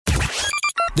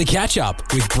The Catch Up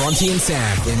with Bronte and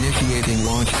Sam. Initiating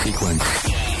launch sequence.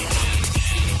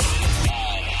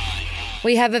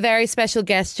 We have a very special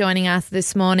guest joining us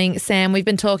this morning. Sam, we've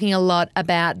been talking a lot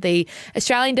about the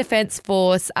Australian Defence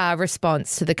Force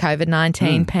response to the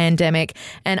COVID-19 pandemic.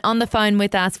 And on the phone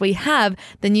with us, we have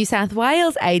the New South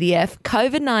Wales ADF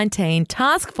COVID-19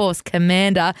 Task Force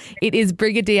Commander. It is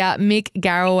Brigadier Mick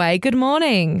Garraway. Good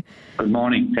morning. Good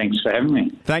morning. Thanks for having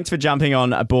me. Thanks for jumping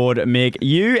on board, Mick.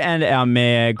 You and our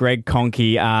Mayor, Greg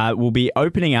Conkey, will be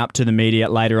opening up to the media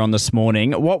later on this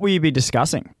morning. What will you be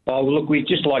discussing? Oh, look, we'd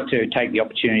just like to take the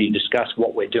opportunity to discuss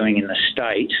what we're doing in the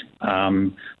state,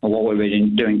 and what we've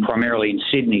been doing primarily in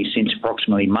Sydney since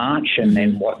approximately March, and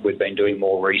then what we've been doing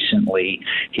more recently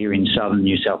here in southern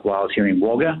New South Wales, here in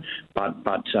Wagga,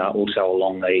 but also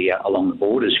along the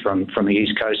borders from the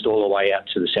East Coast all the way out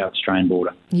to the South Australian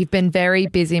border. You've been very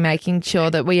busy making sure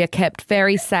that we are kept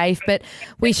very safe, but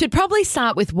we should probably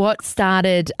start with what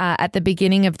started at the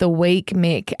beginning of the week,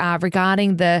 Mick,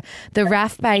 regarding the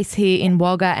RAF base here in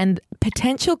Wagga and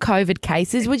potential COVID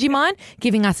cases. Would you mind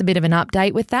giving us a bit of an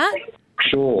update with that?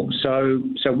 Sure. So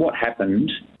what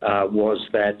happened was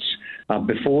that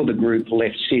before the group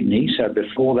left Sydney, so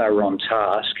before they were on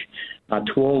task,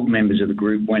 12 members of the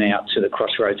group went out to the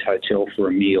Crossroads Hotel for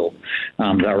a meal. They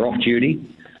were off duty.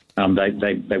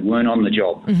 They weren't on the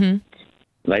job.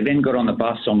 Mm-hmm. They then got on the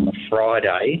bus on the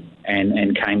Friday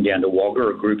and came down to Wagga,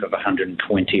 a group of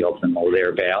 120 of them or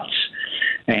thereabouts.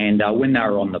 And when they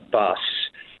were on the bus,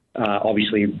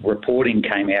 obviously reporting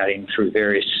came out in through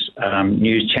various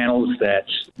news channels that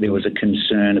there was a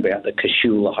concern about the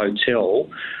Casula Hotel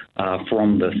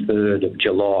from the 3rd of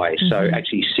July, so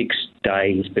actually 6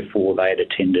 days before they had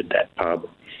attended that pub.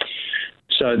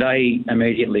 So they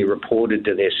immediately reported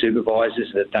to their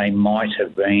supervisors that they might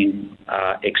have been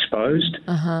exposed.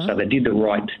 So they did the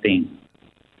right thing.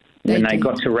 When they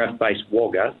got to RAF Base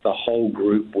Wagga, the whole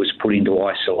group was put into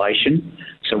isolation.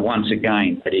 So once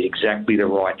again, they did exactly the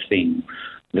right thing.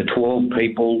 The 12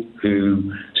 people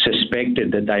who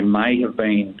suspected that they may have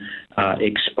been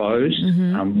exposed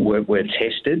were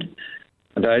tested.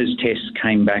 Those tests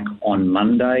came back on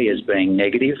Monday as being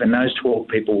negative, and those 12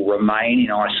 people remain in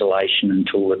isolation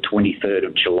until the 23rd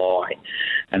of July.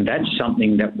 And that's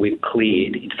something that we've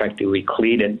cleared. In fact, we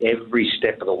cleared it every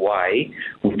step of the way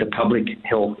with the Public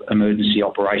Health Emergency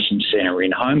Operations Centre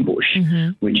in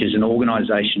Homebush, which is an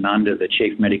organisation under the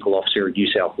Chief Medical Officer of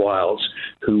New South Wales,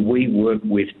 who we work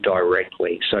with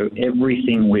directly. So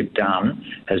everything we've done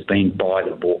has been by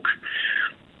the book.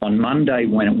 On Monday,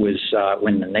 when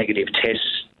the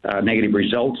negative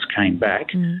results came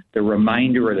back, the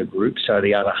remainder of the group, so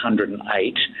the other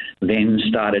 108, then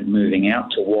started moving out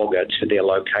to Wagga to their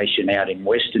location out in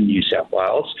western New South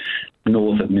Wales,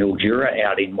 north of Mildura,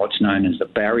 out in what's known as the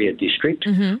Barrier District,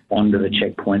 onto the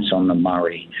checkpoints on the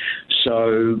Murray.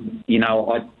 So,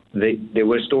 there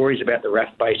were stories about the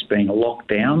RAF base being locked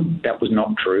down. That was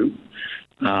not true.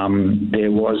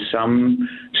 There was some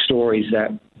stories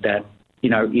that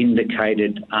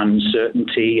indicated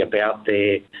uncertainty about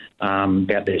their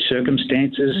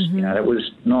circumstances. That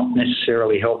was not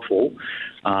necessarily helpful.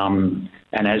 And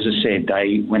as I said,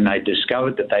 when they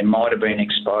discovered that they might have been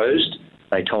exposed,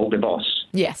 they told their boss.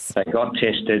 Yes. They got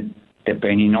tested. They've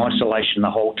been in isolation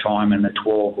the whole time, and the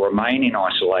 12 remain in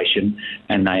isolation,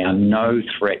 and they are no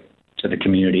threat to the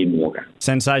community in Wagga.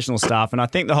 Sensational stuff. And I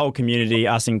think the whole community,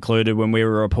 us included, when we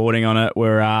were reporting on it,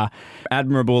 were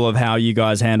admirable of how you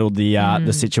guys handled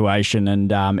the situation.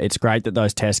 And it's great that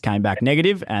those tests came back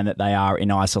negative and that they are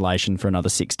in isolation for another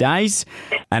 6 days.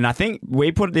 And I think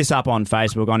we put this up on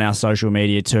Facebook, on our social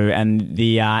media too, and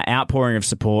the outpouring of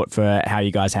support for how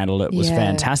you guys handled it was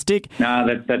fantastic. No,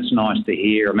 that's nice to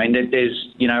hear. I mean,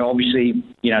 there's, obviously,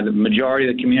 the majority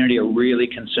of the community are really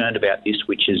concerned about this,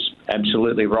 which is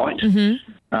absolutely right.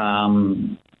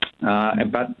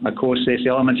 But, of course, there's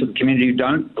elements of the community who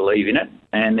don't believe in it,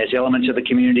 and there's elements of the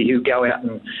community who go out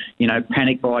and,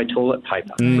 panic buy toilet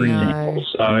paper, for example.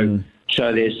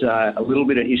 So there's a little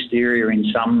bit of hysteria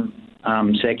in some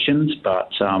sections,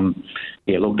 but,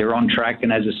 look, they're on track.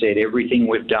 And as I said, everything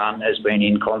we've done has been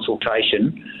in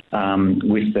consultation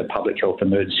with the Public Health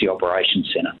Emergency Operations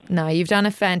Centre. No, you've done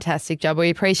a fantastic job. We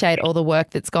appreciate all the work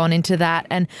that's gone into that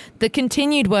and the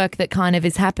continued work that kind of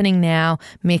is happening now,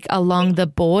 Mick, along the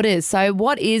borders. So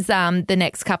what is the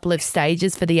next couple of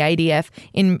stages for the ADF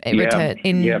in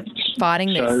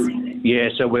fighting this?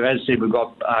 So as I said, we've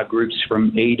got groups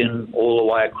from Eden all the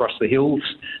way across the hills.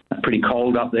 Pretty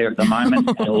cold up there at the moment,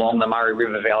 and along the Murray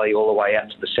River Valley all the way out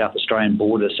to the South Australian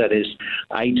border. So there's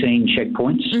 18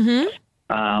 checkpoints.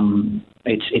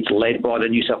 It's led by the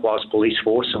New South Wales Police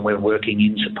Force, and we're working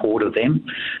in support of them.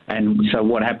 And so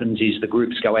what happens is the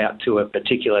groups go out to a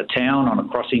particular town on a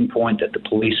crossing point that the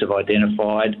police have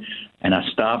identified and are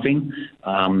staffing.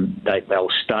 They'll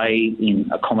stay in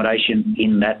accommodation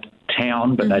in that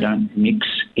town, but they don't mix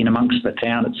in amongst the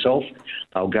town itself.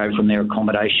 They'll go from their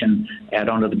accommodation out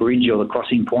onto the bridge or the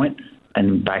crossing point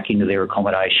and back into their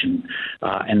accommodation.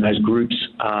 And those groups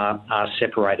are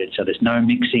separated. So there's no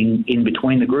mixing in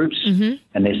between the groups,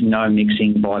 and there's no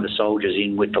mixing by the soldiers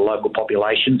in with the local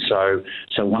population. So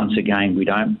once again,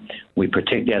 we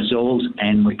protect ourselves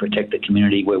and we protect the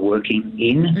community we're working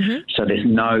in. So there's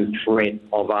no threat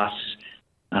of us.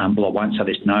 Well, I won't say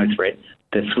there's no threat.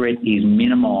 The threat is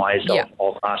minimised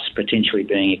of us potentially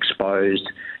being exposed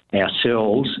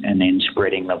ourselves and then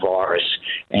spreading the virus.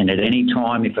 And at any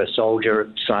time, if a soldier,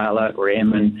 sailor or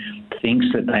airman thinks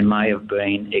that they may have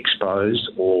been exposed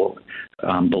or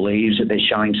believes that they're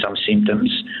showing some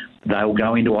symptoms, they'll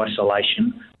go into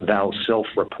isolation, they'll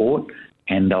self-report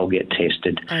and they'll get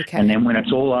tested. Okay. And then when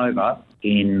it's all over,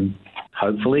 in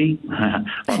hopefully,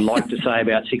 I'd like to say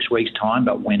about 6 weeks' time,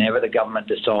 but whenever the government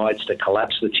decides to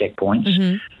collapse the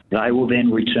checkpoints, they will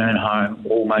then return home,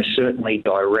 almost certainly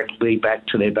directly back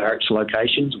to their barracks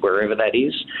locations, wherever that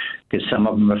is, because some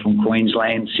of them are from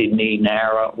Queensland, Sydney,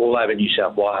 Nowra, all over New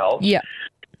South Wales. Yeah.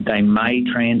 They may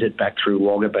transit back through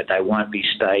Wagga, but they won't be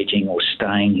staging or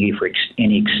staying here for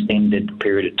any extended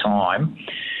period of time.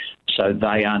 So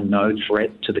they are no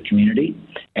threat to the community.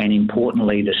 And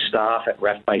importantly, the staff at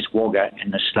RAF Base Wagga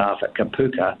and the staff at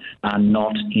Kapooka are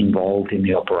not involved in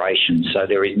the operation. So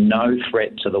there is no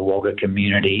threat to the Wagga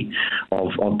community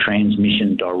of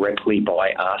transmission directly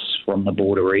by us from the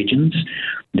border regions.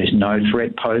 There's no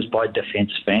threat posed by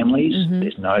defence families.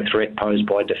 There's no threat posed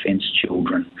by defence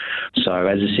children. So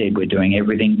as I said, we're doing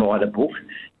everything by the book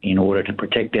in order to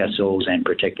protect ourselves and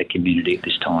protect the community at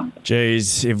this time.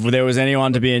 Geez, if there was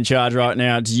anyone to be in charge right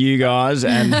now, it's you guys,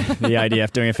 and the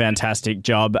ADF doing a fantastic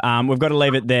job. We've got to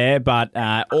leave it there, but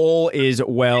all is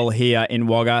well here in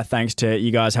Wagga, thanks to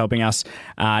you guys helping us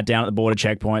down at the border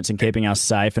checkpoints and keeping us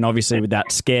safe. And obviously with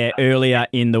that scare earlier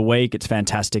in the week, it's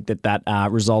fantastic that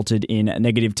resulted in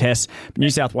negative tests.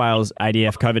 New South Wales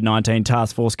ADF COVID-19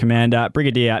 Task Force Commander,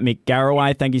 Brigadier Mick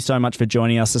Garraway, thank you so much for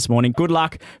joining us this morning. Good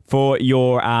luck for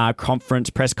your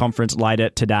press conference later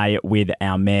today with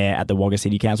our Mayor at the Wagga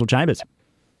City Council Chambers.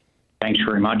 Thanks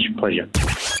very much. Pleasure.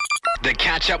 The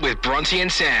Catch Up with Bronte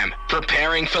and Sam,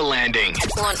 preparing for landing.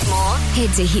 Want more?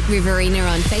 Head to Hit Riverina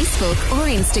on Facebook or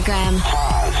Instagram.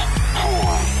 5,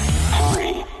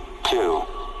 4, 3, 2,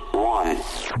 1.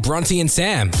 Bronte and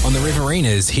Sam on the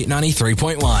Riverina's Hit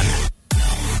 93.1.